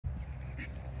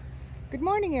Good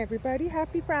morning, everybody.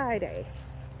 Happy Friday.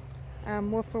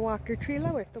 I'm Woofer Walker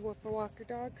Trela with the Woofer Walker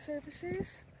Dog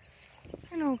Services.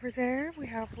 And over there we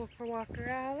have Woofer Walker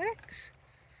Alex.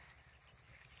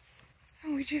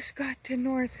 And we just got to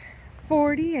North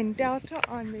 40 and Delta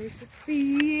on this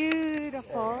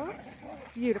beautiful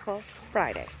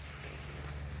Friday.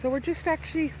 So we're just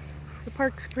the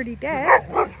park's pretty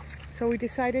dead. So we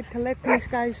decided to let these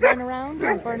guys run around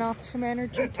and burn off some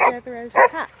energy together as a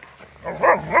pack.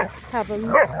 Have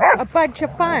a bunch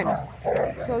of fun.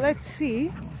 So let's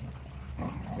see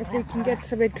if we can get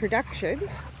some introductions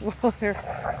while they're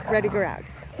ready to go out.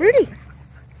 Rudi,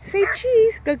 say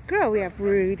cheese. Good girl. We have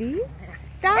Rudi.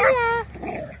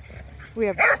 Dalia. We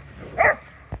have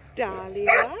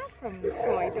Dalia from the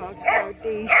Soy Dog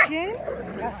Foundation.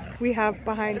 We have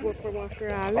behind Woofer Walker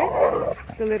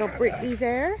Alex, the little Brittany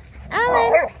there.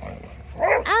 Alan.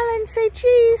 Alan, say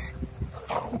cheese.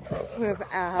 We have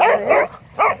Alan,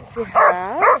 we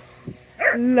have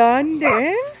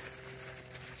London,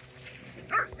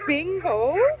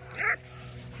 Bingo,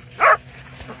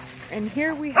 and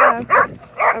here we have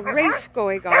a race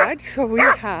going on, so we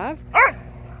have,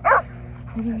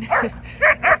 we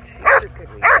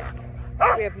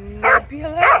have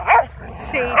Nebula,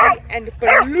 Sadie, and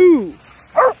Baloo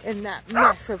in that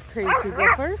mess of crazy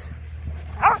woofers.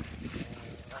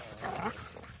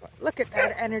 Look at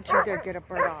that energy they're going to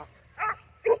burn off.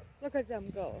 Look at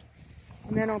them go.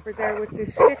 And then over there with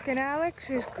this stick and Alex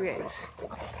is Grizz.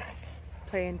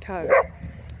 Playing tug.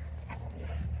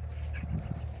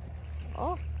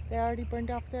 Oh, they already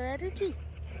burned off their energy.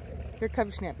 Here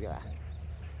comes Nebula.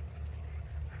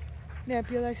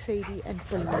 Nebula, Sadie, and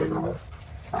Baloo.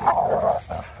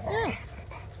 Yeah.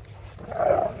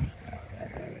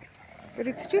 But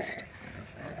it's just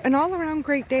an all-around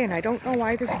great day, and I don't know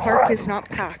why this park is not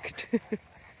packed.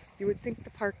 You would think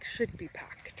the park should be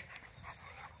packed.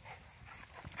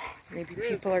 Maybe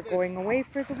people are going away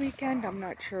for the weekend. I'm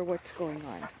not sure what's going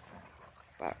on.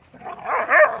 But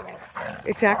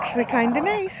it's actually kind of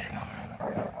nice.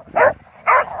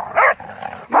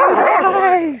 You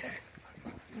guys!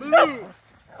 Baloo!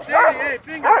 Sadie, hey,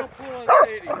 Bingo, don't pull on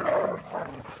Sadie.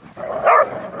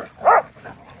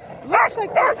 Looks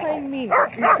like they're playing mean,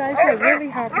 but these guys are really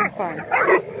having fun.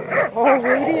 Oh,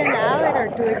 Rudi and Alan are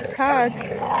doing tug.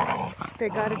 They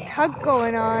got a tug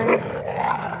going on.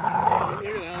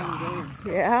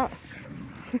 Yeah.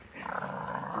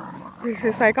 This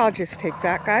is like, I'll just take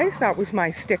that, guys. That was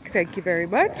my stick, thank you very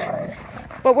much.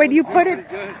 But when you put it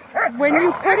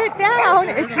down,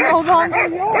 it's no longer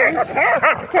yours.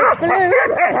 Okay, Baloo.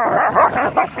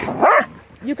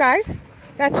 You guys,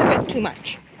 that's a bit too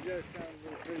much.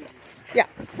 Yeah,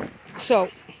 so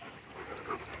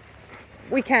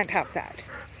we can't have that.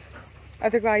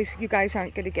 Otherwise, you guys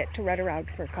aren't going to get to run around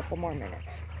for a couple more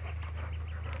minutes.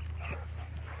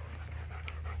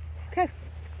 Okay,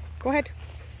 go ahead.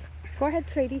 Go ahead,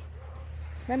 Sadie.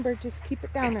 Remember, just keep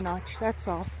it down a notch, that's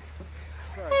all.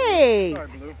 Sorry, hey! Sorry,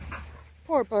 Baloo.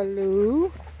 Poor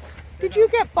Baloo. Did you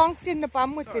get bonked in the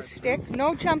bum with this stick?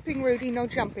 No jumping, Rudi, no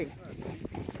jumping.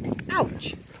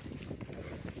 Ouch!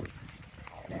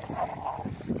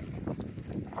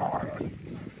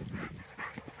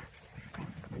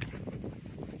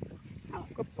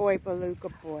 Good boy, Baloo,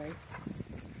 good boy.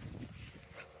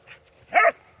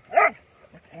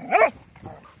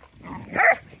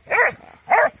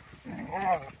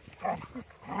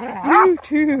 You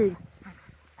too.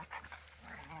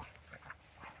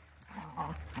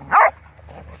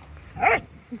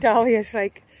 Dalia's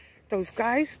like, those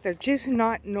guys, they're just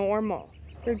not normal.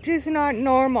 They're just not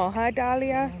normal, huh,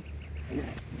 Dalia?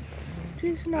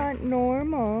 Just not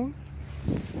normal.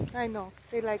 I know,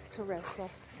 they like to wrestle.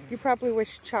 You probably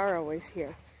wish Chara was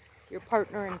here. Your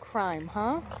partner in crime,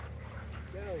 huh?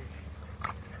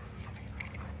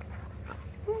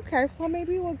 Okay, well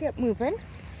maybe we'll get moving.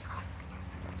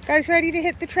 Guys ready to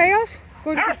hit the trails?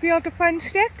 Go to the field of fun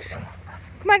sticks?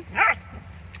 Come on.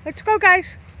 Let's go,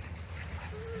 guys.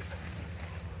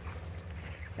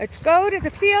 Let's go to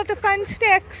the field of fun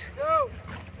sticks.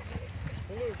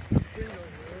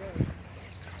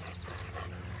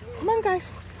 Come on,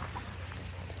 guys.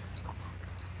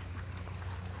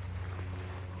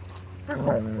 Come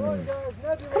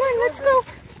on, let's go.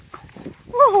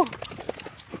 Whoa.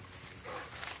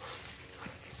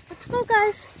 Let's go,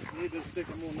 guys. Need to stick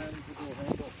more manageable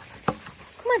handle.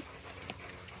 Come on.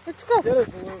 Let's go. Get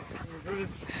it, Baloo.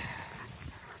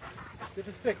 Get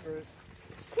the stick, Grizz.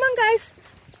 Come on, guys.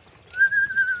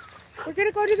 We're going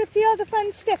to go to the field of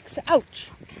fun sticks. Ouch.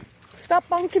 Stop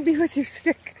bonking me with your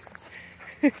stick.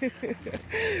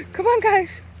 Come on,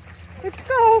 guys. Let's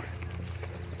go.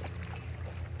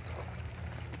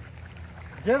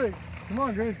 Get it. Come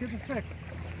on, Grizz, get the stick.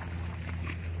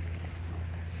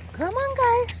 Come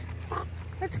on, guys.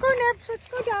 Let's go, Nebs. Let's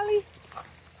go, Dolly.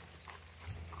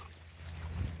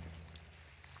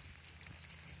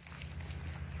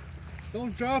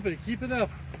 Don't drop it. Keep it up.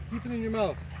 Keep it in your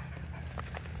mouth.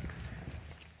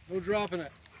 No dropping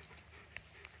it.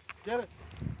 Get it.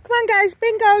 Come on, guys.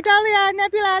 Bingo, Dalia,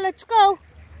 Nebula. Let's go.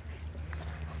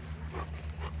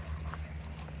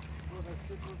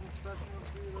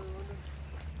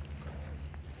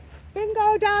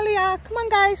 Bingo, Dalia. Come on,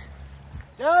 guys.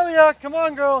 Dalia, come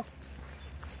on, girl.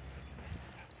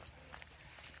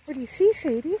 What do you see,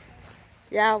 Sadie?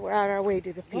 Yeah, we're on our way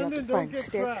to the field London, to find don't get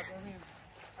sticks. trapped. I mean,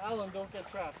 Alan, don't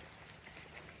get trapped.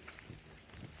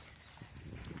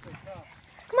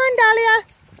 Come on, Dalia.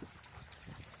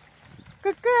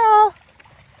 Good girl.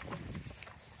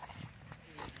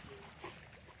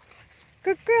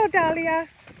 Good girl, Dalia.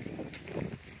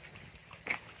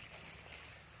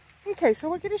 Okay, so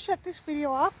we're going to shut this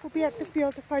video off. We'll be at the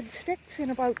field to find sticks in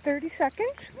about 30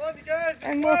 seconds. Come on, you guys.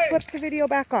 And we'll flip the video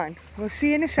back on. We'll see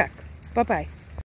you in a sec. Bye-bye.